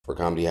For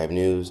Comedy Hype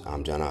News,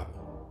 I'm John Epps.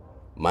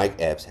 Mike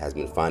Epps has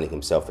been finding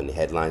himself in the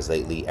headlines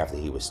lately after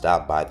he was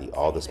stopped by the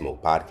All the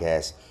Smoke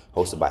podcast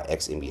hosted by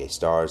ex-NBA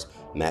stars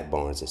Matt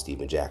Barnes and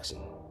Steven Jackson.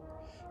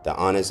 The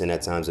honest and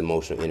at times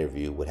emotional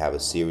interview would have a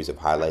series of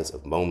highlights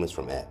of moments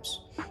from Epps,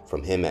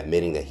 from him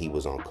admitting that he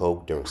was on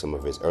coke during some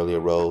of his earlier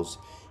roles,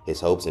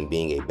 his hopes in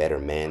being a better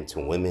man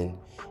to women,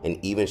 and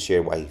even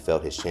shared why he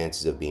felt his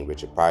chances of being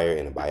Richard Pryor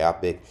in a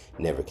biopic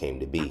never came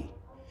to be.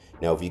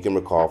 Now, if you can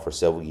recall, for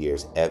several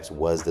years, Epps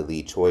was the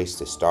lead choice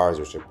to star as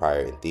Richard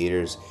Pryor in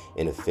theaters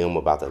in a film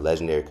about the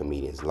legendary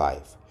comedian's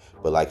life.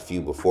 But like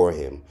few before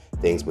him,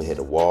 things would hit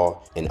a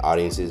wall, and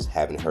audiences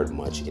haven't heard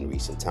much in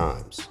recent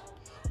times.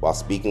 While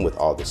speaking with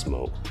All the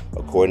Smoke,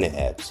 according to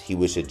Epps, he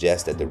would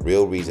suggest that the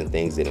real reason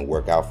things didn't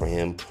work out for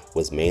him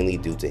was mainly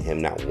due to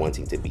him not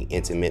wanting to be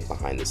intimate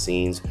behind the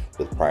scenes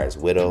with Pryor's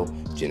widow,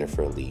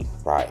 Jennifer Lee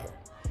Pryor.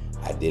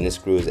 I didn't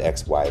screw his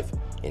ex-wife,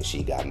 and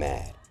she got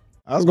mad.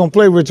 I was gonna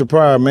play Richard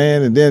Pryor,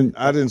 man, and then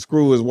I didn't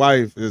screw his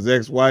wife, his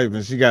ex-wife,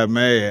 and she got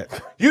mad.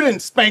 You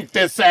didn't spank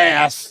this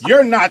ass.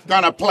 You're not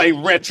gonna play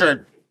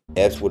Richard.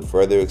 Epps would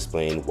further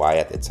explain why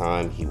at the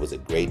time he was a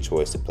great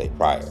choice to play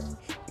Pryor,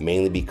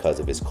 mainly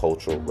because of his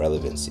cultural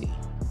relevancy.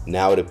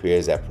 Now it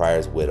appears that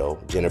Pryor's widow,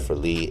 Jennifer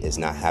Lee, is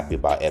not happy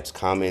about Epps'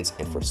 comments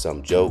and for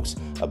some jokes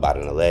about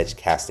an alleged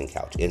casting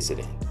couch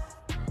incident.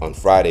 On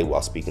Friday,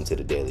 while speaking to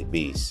the Daily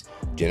Beast,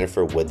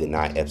 Jennifer would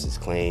deny Epps'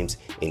 claims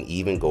and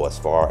even go as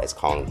far as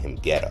calling him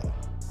ghetto.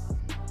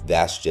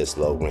 That's just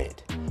low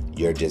rent.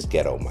 You're just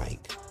ghetto,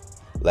 Mike.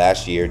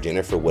 Last year,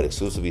 Jennifer would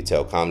exclusively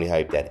tell Comedy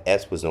Hype that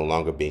Epps was no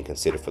longer being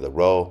considered for the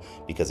role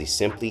because he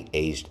simply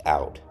aged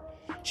out.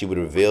 She would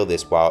reveal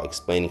this while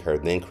explaining her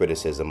then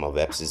criticism of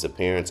Epps'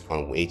 appearance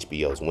on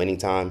HBO's Winning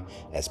Time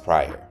as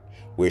Pryor,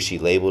 where she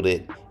labeled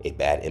it a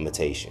bad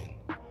imitation.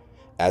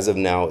 As of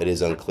now, it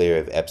is unclear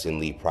if Epps and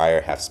Lee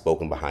Pryor have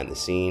spoken behind the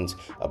scenes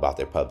about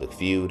their public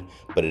feud,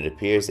 but it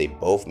appears they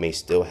both may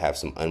still have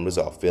some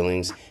unresolved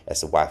feelings as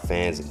to why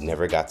fans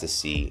never got to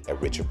see a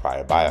Richard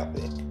Pryor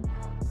biopic.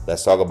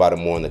 Let's talk about it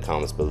more in the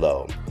comments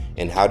below.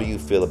 And how do you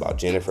feel about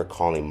Jennifer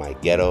calling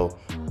Mike ghetto,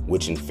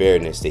 which in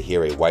fairness, to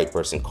hear a white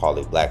person call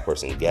a black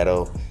person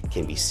ghetto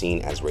can be seen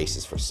as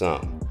racist for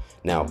some.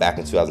 Now, back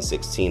in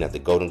 2016 at the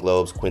Golden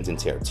Globes, Quentin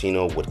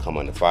Tarantino would come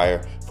under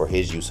fire for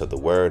his use of the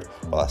word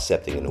while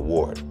accepting an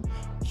award.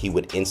 He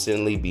would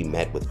instantly be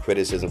met with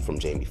criticism from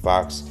Jamie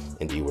Foxx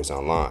and viewers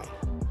online.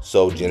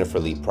 So Jennifer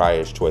Lee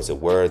Pryor's choice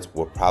of words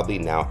will probably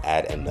now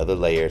add another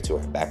layer to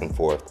her back and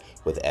forth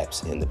with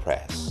Epps in the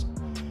press.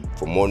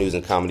 For more news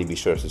and comedy, be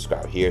sure to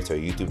subscribe here to our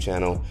YouTube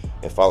channel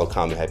and follow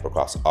Comedy Hype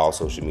across all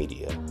social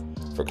media.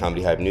 For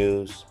Comedy Hype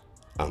News,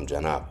 I'm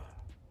John Epps.